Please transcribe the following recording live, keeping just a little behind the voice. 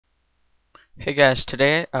Hey guys,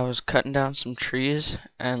 today I was cutting down some trees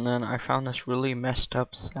and then I found this really messed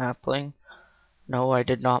up sapling. No, I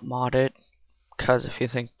did not mod it, because if you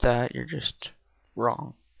think that, you're just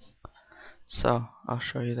wrong. So, I'll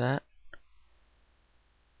show you that,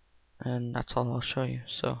 and that's all I'll show you.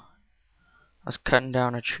 So, I was cutting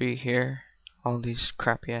down a tree here, all these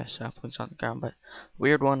crappy ass saplings on the ground, but the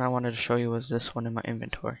weird one I wanted to show you was this one in my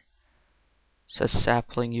inventory. It says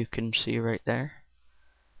sapling, you can see right there,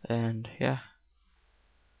 and yeah.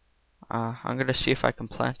 I'm gonna see if I can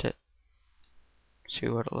plant it, see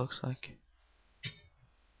what it looks like.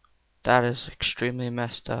 That is extremely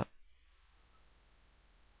messed up.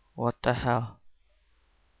 What the hell?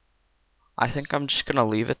 I think I'm just gonna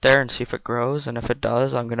leave it there and see if it grows, and if it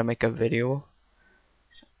does, I'm gonna make a video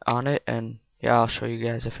on it, and yeah, I'll show you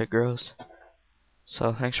guys if it grows.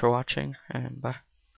 So thanks for watching, and bye.